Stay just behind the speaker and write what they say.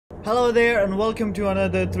Hello there and welcome to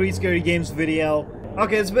another 3 Scary Games video.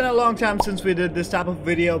 Okay, it's been a long time since we did this type of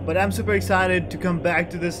video, but I'm super excited to come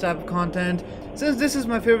back to this type of content since this is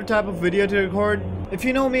my favorite type of video to record. If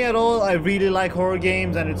you know me at all, I really like horror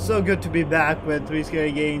games and it's so good to be back with 3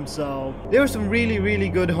 Scary Games. So there are some really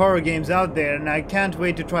good horror games out there and I can't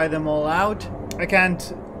wait to try them all out. I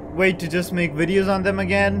can't wait to just make videos on them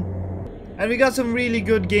again. And we got some really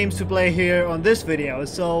good games to play here on this video,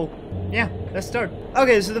 so yeah, let's start.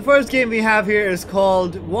 Okay, so the first game we have here is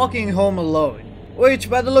called Walking Home Alone, which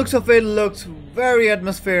by the looks of it looks very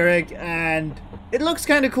atmospheric and it looks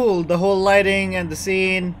kind of cool. The whole lighting and the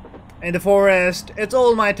scene in the forest, it's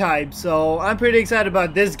all my type, so I'm pretty excited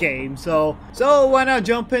about this game. So why not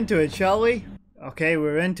jump into it, shall we? Okay,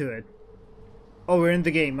 we're into it. Oh, we're in the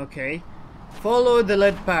game, okay. Follow the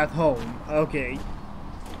lit path home, okay.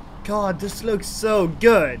 God, this looks so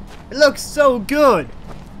good. It looks so good.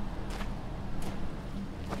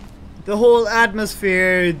 The whole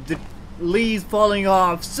atmosphere, the leaves falling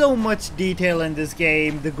off, so much detail in this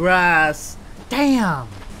game, the grass. Damn.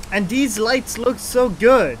 And these lights look so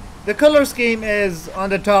good. The color scheme is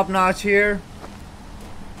on the top notch here.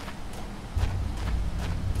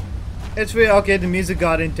 It's really okay. The music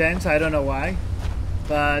got intense. I don't know why.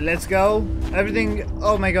 But let's go. Everything.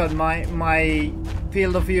 Oh my god, my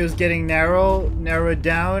field of view is getting narrowed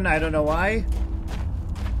down. I don't know why.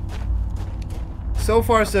 So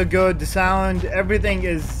far so good. The sound, everything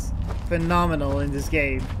is phenomenal in this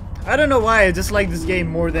game. I don't know why, I just like this game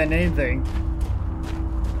more than anything.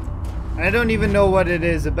 I don't even know what it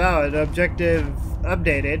is about. Objective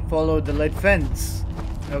updated. Follow the lit fence.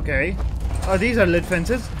 Okay. Oh, these are lit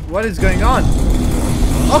fences? What is going on?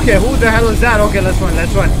 Okay, who the hell is that? Okay, let's run,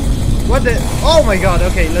 let's run. What the? Oh my god,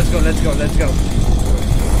 okay, let's go.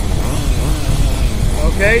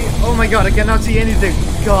 Okay, oh my god, I cannot see anything.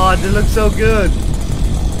 God, it looks so good.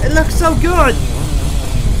 It looks so good.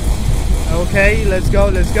 Okay, let's go.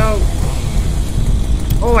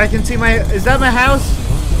 Oh, I can see my, is that my house?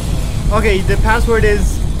 Okay, the password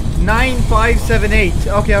is 9578.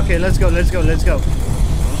 Okay, let's go.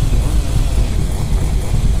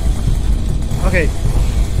 Okay.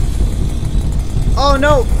 Oh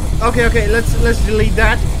no. Okay, let's delete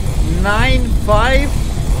that.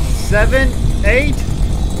 9578.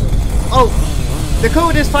 Oh, the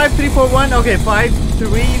code is 5341. Okay,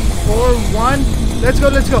 5341. Let's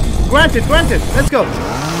go. Granted. Let's go.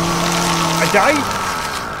 I died?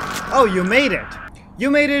 Oh, you made it.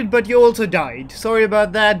 You made it, but you also died. Sorry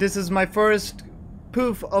about that. This is my first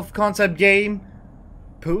proof of concept game.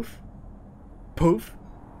 Poof?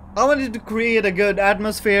 I wanted to create a good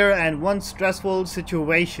atmosphere and one stressful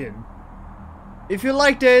situation. If you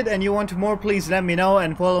liked it and you want more, please let me know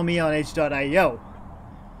and follow me on h.io.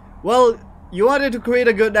 Well, you wanted to create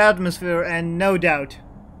a good atmosphere and no doubt,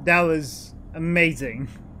 that was amazing.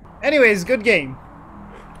 Anyways, good game.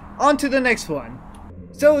 On to the next one.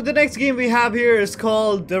 So the next game we have here is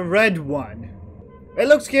called The Red One. It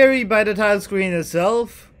looks scary by the title screen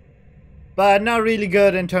itself, but not really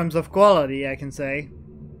good in terms of quality, I can say.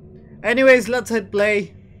 Anyways, let's hit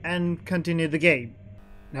play and continue the game.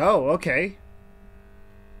 Oh, okay.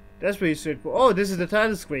 That's pretty straightforward. Oh, this is the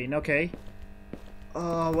title screen, okay.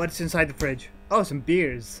 Oh, what's inside the fridge? Oh, some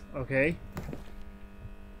beers, okay.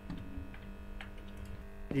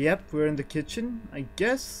 Yep, we're in the kitchen, I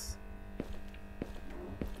guess.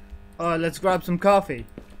 Let's grab some coffee.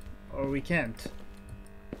 Or we can't.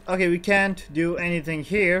 Okay, we can't do anything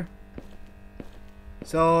here.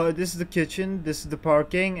 So this is the kitchen, this is the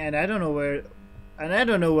parking, and I don't know where, and I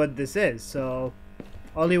don't know what this is. So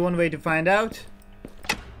only one way to find out.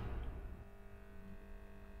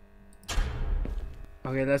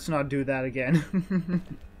 Okay, let's not do that again.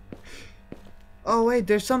 Oh wait,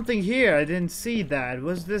 there's something here. I didn't see that.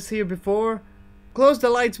 Was this here before? Close the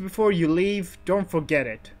lights before you leave. Don't forget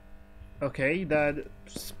it. Okay,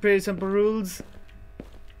 that's pretty simple rules.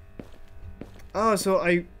 Oh, so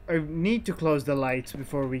I need to close the lights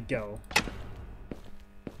before we go.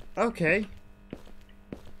 Okay.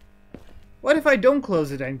 What if I don't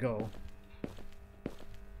close it and go?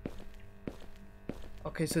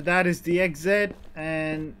 Okay, so that is the exit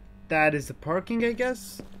and that is the parking, I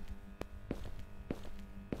guess.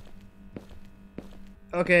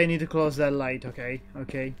 Okay, I need to close that light. Okay.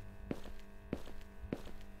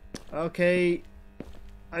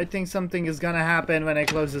 I think something is gonna happen when I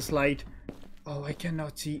close this light. Oh, I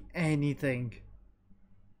cannot see anything.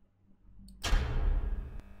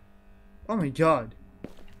 Oh my god.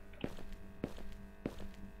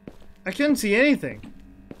 I couldn't see anything.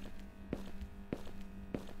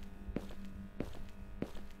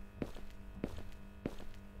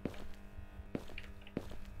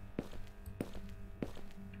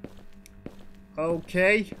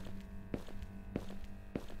 Okay.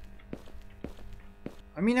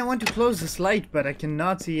 I mean, I want to close this light, but I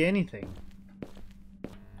cannot see anything.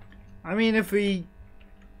 I mean, if we...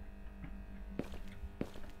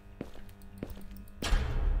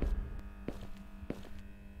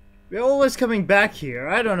 We're always coming back here.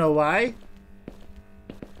 I don't know why.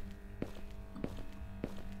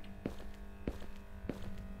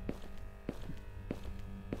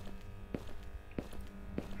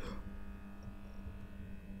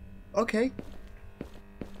 Okay.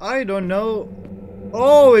 I don't know.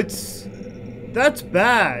 Oh, it's... That's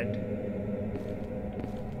bad.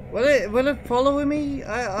 Will it follow me?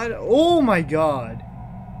 Oh my god.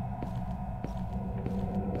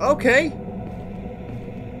 Okay.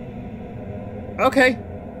 Okay.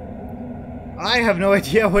 I have no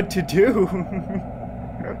idea what to do.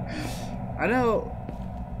 I don't know.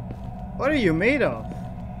 What are you made of?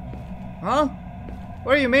 Huh?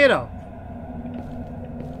 What are you made of?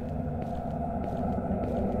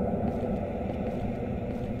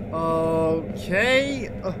 Okay.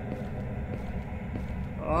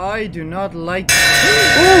 I do not like.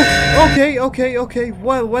 Oh, okay.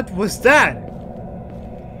 What was that?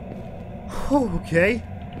 Okay.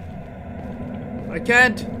 I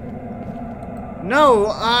can't. No,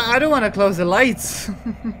 I don't want to close the lights.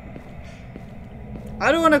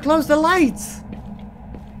 I don't want to close the lights.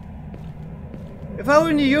 If I were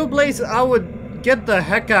in your place, I would get the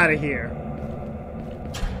heck out of here.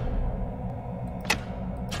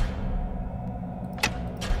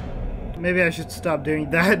 Maybe I should stop doing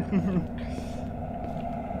that.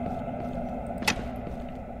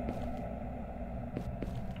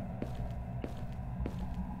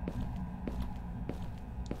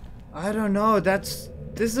 I don't know, this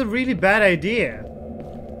is a really bad idea.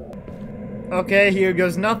 Okay, here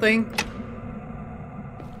goes nothing.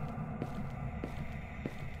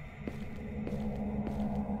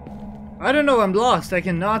 I don't know, I'm lost. I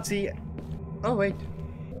cannot see. Oh, wait.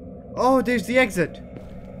 Oh, there's the exit.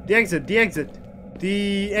 The exit.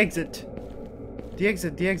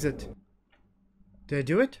 Did I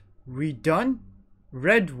do it? We done?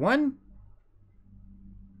 Red 1?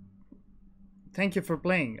 Thank you for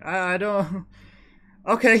playing. I don't...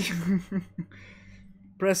 Okay.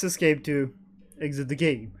 Press escape to exit the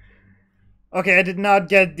game. Okay, I did not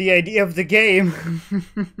get the idea of the game.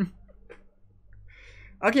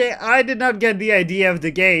 Okay, I did not get the idea of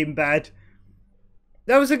the game, but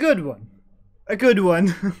that was a good one. A good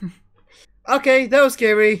one. Okay, that was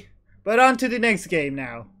scary. But on to the next game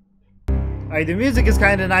now. Alright, the music is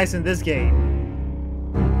kinda nice in this game.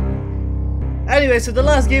 Anyway, so the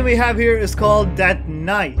last game we have here is called That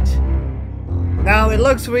Night. Now, it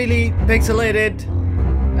looks really pixelated,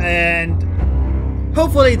 and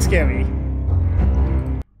hopefully it's scary.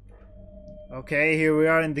 Okay, here we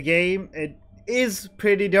are in the game. It is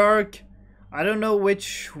pretty dark. I don't know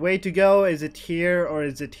which way to go. Is it here or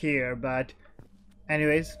is it here? But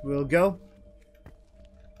anyways, we'll go.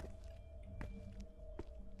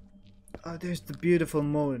 Oh, there's the beautiful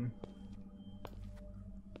moon.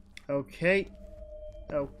 Okay.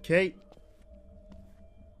 Okay,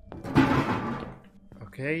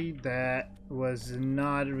 that was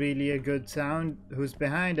not really a good sound. Who's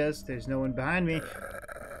behind us? There's no one behind me.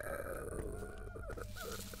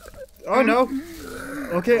 Oh no!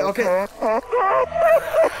 Okay. Okay,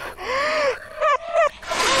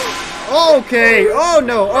 oh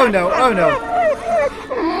no!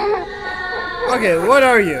 Okay, what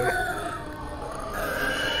are you?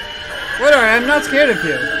 I'm not scared of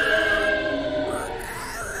you.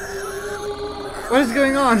 What is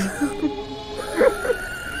going on?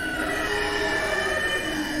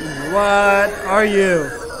 What are you?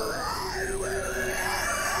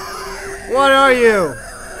 What are you?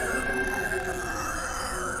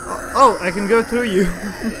 Oh, I can go through you.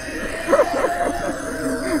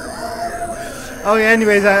 Oh yeah,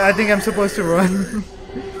 anyways, I think I'm supposed to run.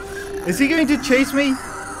 Is he going to chase me?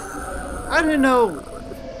 I don't know.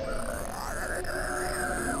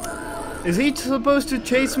 Is he supposed to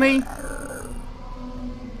chase me?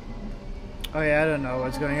 Oh yeah, I don't know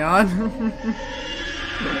what's going on.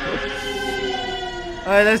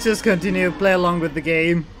 Alright, let's just continue, play along with the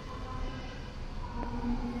game.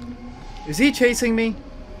 Is he chasing me?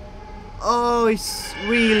 Oh, he's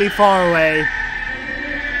really far away.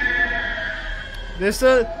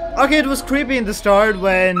 Okay, it was creepy in the start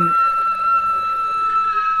when...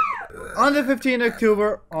 On the 15th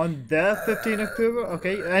October...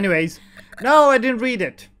 Okay, anyways. No, I didn't read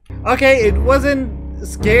it. Okay, it wasn't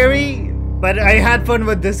scary, but I had fun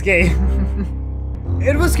with this game.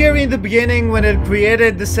 It was scary in the beginning when it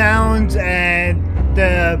created the sounds and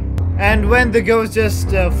And when the ghost just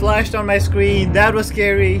flashed on my screen, that was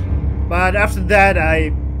scary. But after that,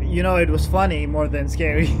 it was funny more than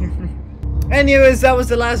scary. Anyways, that was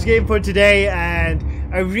the last game for today, and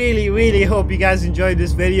I really hope you guys enjoyed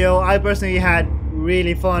this video. I personally had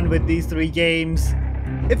really fun with these 3 games.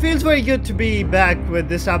 It feels very good to be back with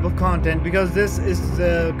this type of content because this is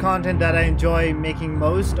the content that I enjoy making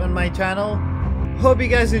most on my channel. Hope you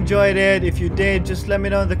guys enjoyed it. If you did, just let me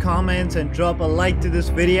know in the comments and drop a like to this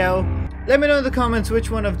video. Let me know in the comments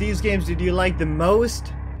which one of these games did you like the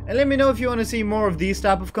most. And let me know if you want to see more of these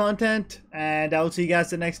type of content. And I'll see you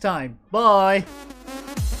guys the next time. Bye!